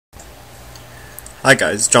Hi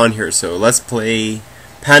guys, John here, so let's play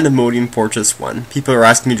Pandemonium Fortress 1. People are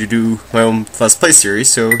asking me to do my own Let's Play series,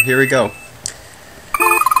 so here we go.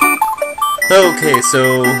 Okay,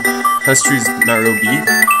 so let's choose Mario B.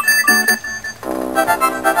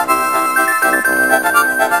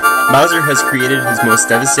 Bowser has created his most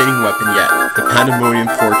devastating weapon yet, the Pandemonium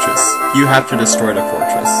Fortress. You have to destroy the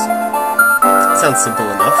fortress. Sounds simple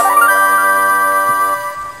enough.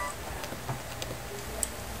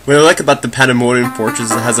 What I like about the Pandemonium Fortress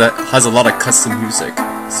is it has a lot of custom music.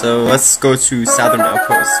 So let's go to Southern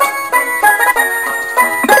Outpost.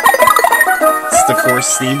 This is the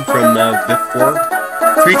forest theme from before.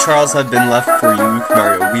 3 trials have been left for you,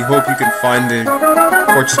 Mario. We hope you can find the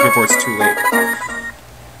fortress before it's too late.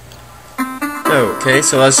 Okay,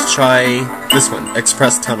 so let's try this one,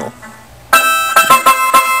 Express Tunnel.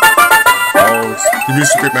 Oh, the new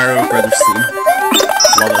Super Mario Brothers theme.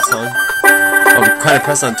 Love that song. Oh, we kind of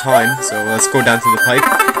pressed on time, so let's go down to the pipe.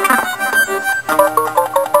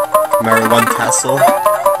 Mario 1 Castle.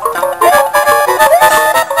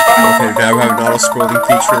 Okay, now we have an auto-scrolling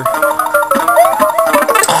feature.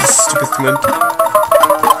 Ah, stupid thwimp.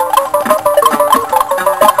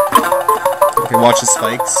 Okay, watch the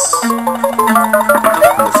spikes.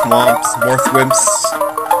 And the thwomps, more thwimps.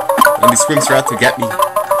 And these thwimps are out to get me.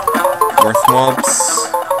 More thwomps.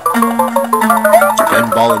 And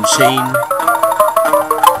ball and chain.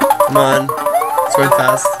 Come on, it's going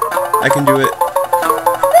fast. I can do it.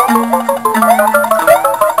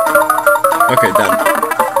 Okay, done.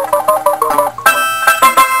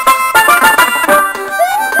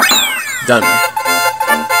 Done.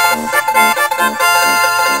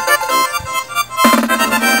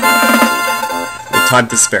 No time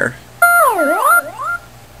to spare.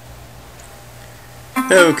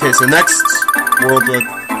 Okay, so next World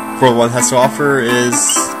 1 has to offer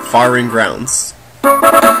is Firing Grounds.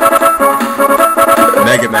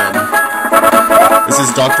 Mega Man. This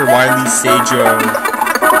is Dr. Wily's stage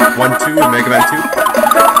 1-2 in Mega Man 2.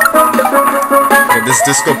 Okay, this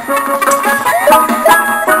disco...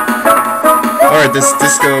 Alright, this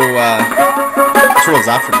disco turtle's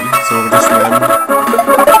after me, so we'll just run.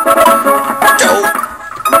 Go!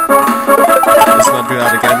 Let's not do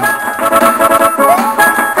that again.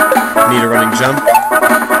 Need a running jump.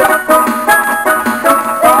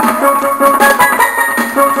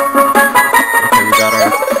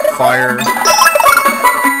 Fire.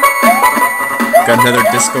 Got another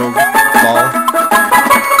disco ball.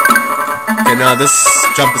 Okay, now this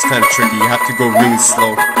jump is kind of tricky. You have to go really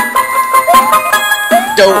slow.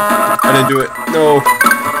 No! I didn't do it. No!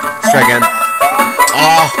 Let's try again.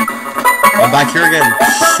 Ah! I'm back here again.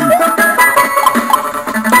 Shoot.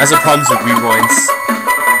 That's the problems with rewinds.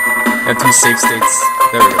 And 2 save states.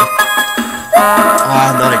 There we go.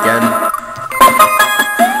 Ah, not again.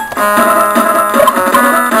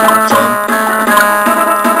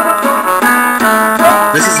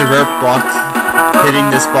 This is a rare block.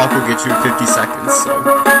 Hitting this block will get you 50 seconds, so...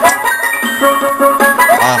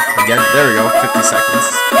 Ah, again, there we go, 50 seconds.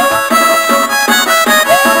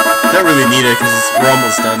 Don't really need it, because we're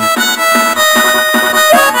almost done.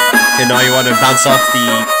 Okay, now you want to bounce off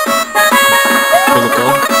the... bullet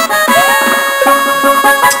bill.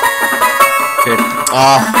 Okay,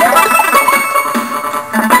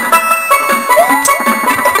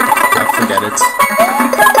 forget it.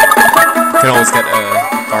 Can always get a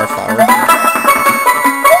bar flower.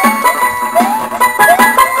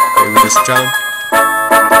 Okay, we just jump.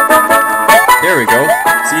 There we go.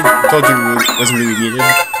 See, I told you it wasn't really needed.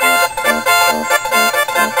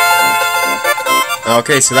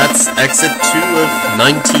 Okay, so that's exit 2 of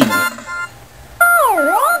 19.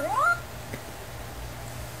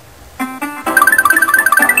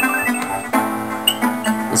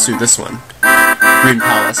 Let's do this one. Green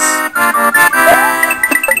Palace.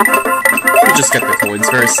 You just get the coins,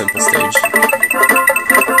 very simple stage.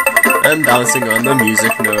 And bouncing on the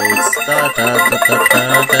music notes. Da, da, da, da,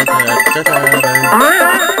 da, da, da, da, da.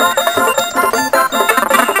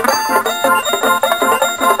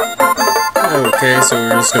 Okay, so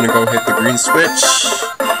we're just gonna go hit the green switch.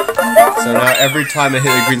 So now every time I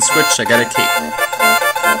hit a green switch, I get a cape.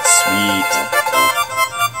 Sweet.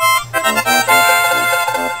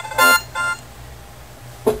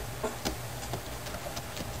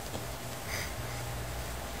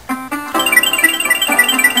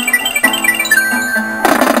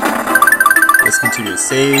 Let's continue to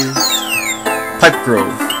save. Pipe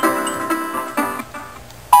Grove.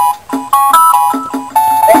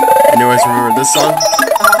 Anyone remember this song?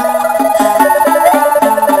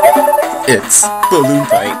 It's Balloon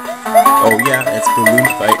Fight. Oh yeah, it's Balloon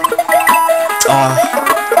Fight.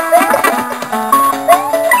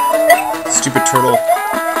 Stupid turtle.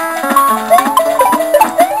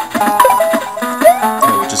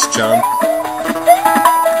 Okay, we just jump.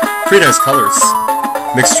 Pretty nice colors.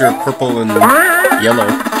 Mixture of purple and yellow.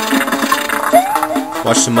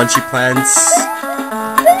 Watch the munchie plants.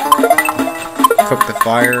 Cook the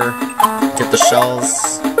fire. Get the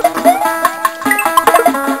shells.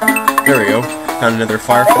 There we go. Found another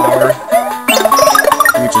fire flower.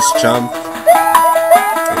 We just jump.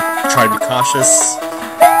 Try to be cautious.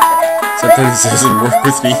 Sometimes it doesn't work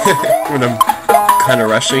with me when I'm kind of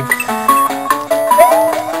rushing.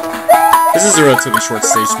 This is a relatively short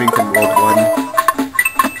stage, being from World 1.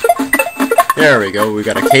 There we go, we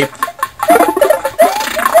got a cape.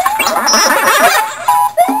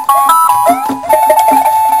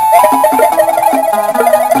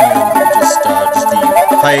 And just dodge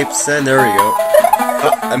the pipes, and there we go.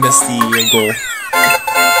 Oh, I missed the goal.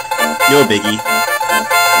 No biggie.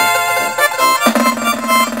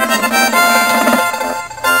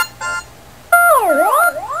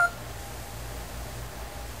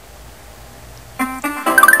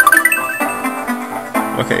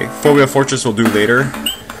 Okay, Phobia Fortress we'll do later.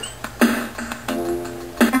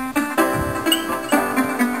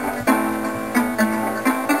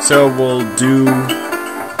 So we'll do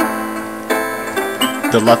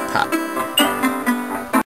the left path.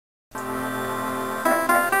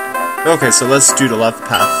 Okay, so let's do the left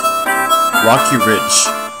path. Rocky Ridge.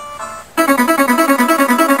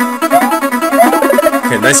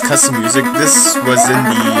 Okay, nice custom music. This was in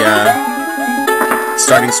the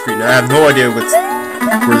starting screen. I have no idea where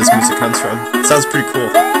this music comes from. It sounds pretty cool.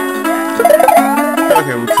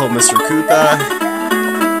 Okay, we killed Mr. Koopa.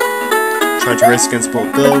 Trying to race against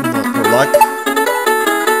Bolt Bill, not no luck.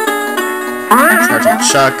 Charging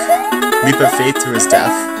Chuck. Leap of faith to his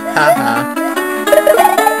death. Haha.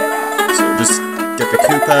 So we'll just get the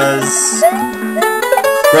Koopas.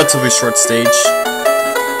 Relatively short stage.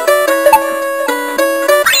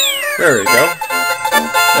 There we go.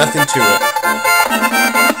 Nothing to it.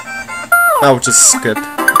 I'll just skip.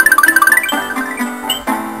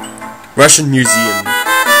 Russian Museum.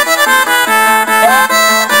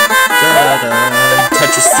 Da-da-da.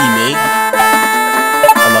 Tetris theme.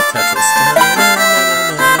 I love Tetris.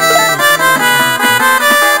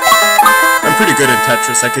 I'm pretty good at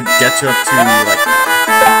Tetris. I could get to up to like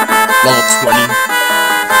level 20.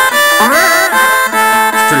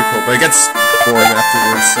 It's pretty cool, but it gets boring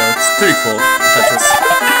afterwards, so it's pretty cool, Tetris.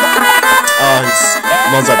 Oh, he's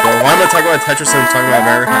loves that bill. Why am I talking about Tetris and I'm talking about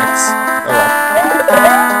Mario hacks? Oh well.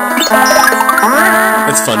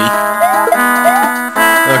 It's funny.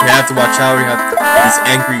 Okay, I have to watch out. We have these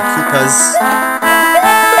angry Koopas.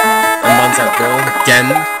 And Monzat Bill again.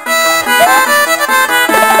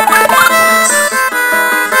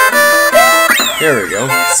 There we go.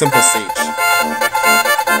 Simple stage.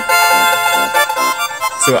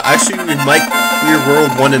 So actually we might clear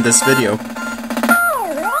World 1 in this video.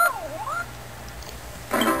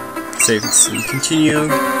 Save and continue.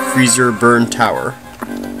 Freezer Burn Tower.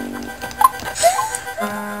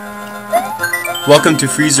 Welcome to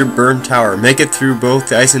Freezer Burn Tower. Make it through both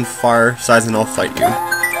the ice and fire sides and I'll fight you.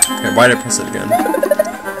 Okay, why did I press it again?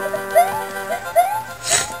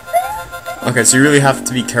 Okay, so you really have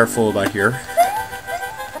to be careful about here.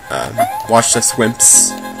 Watch the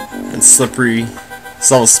swimps. And slippery. This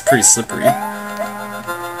level's pretty slippery.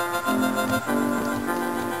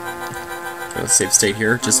 Save state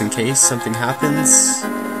here, just in case something happens.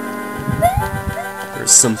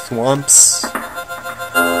 There's some thwomps.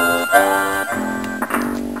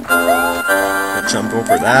 I'll jump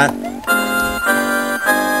over that.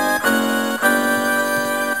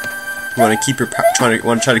 You want to keep your try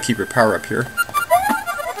to keep your power up here.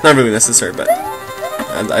 Not really necessary, but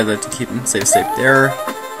I'd like to keep them. Save state there.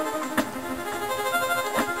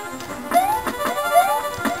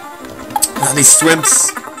 Ah, these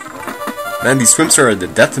swimps. Man, these swimps are the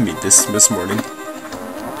death of me this morning.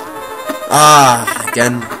 Ah,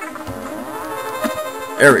 again.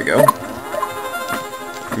 There we go.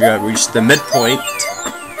 We gotta reach the midpoint.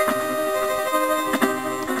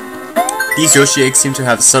 These Yoshi eggs seem to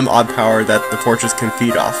have some odd power that the fortress can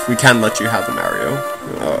feed off. We can't let you have them, Mario.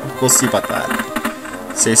 We'll see about that.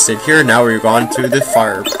 Save state here. Now we're gone to the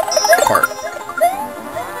fire part.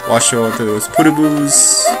 Wash over those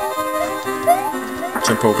pootaboos.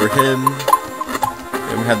 Jump over him.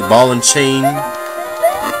 And we have the ball and chain.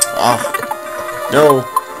 Ah, no.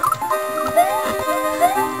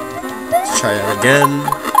 Let's try that again.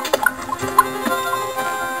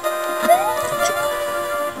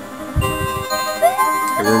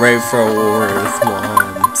 Okay, we're ready for more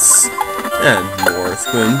thwomps. And more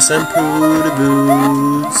thwimps and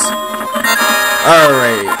pootaboos.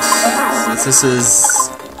 Alright. since this is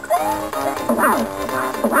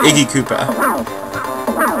Iggy Koopa.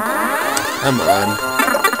 Come on.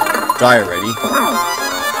 Die already.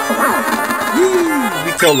 Woo!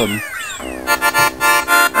 We killed him.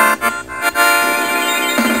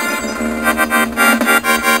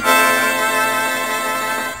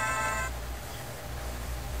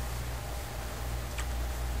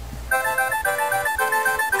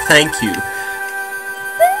 Thank you.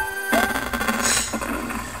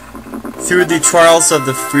 Through the trials of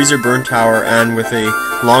the freezer burn tower and with a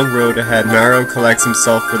long road ahead, Mario collects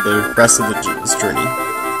himself for the rest of his journey.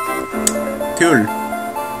 Cool.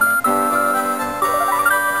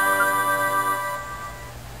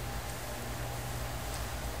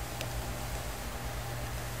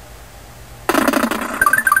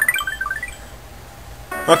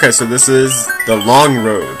 Okay, so this is the long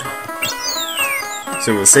road.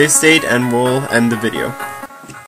 So we'll save state and we'll end the video.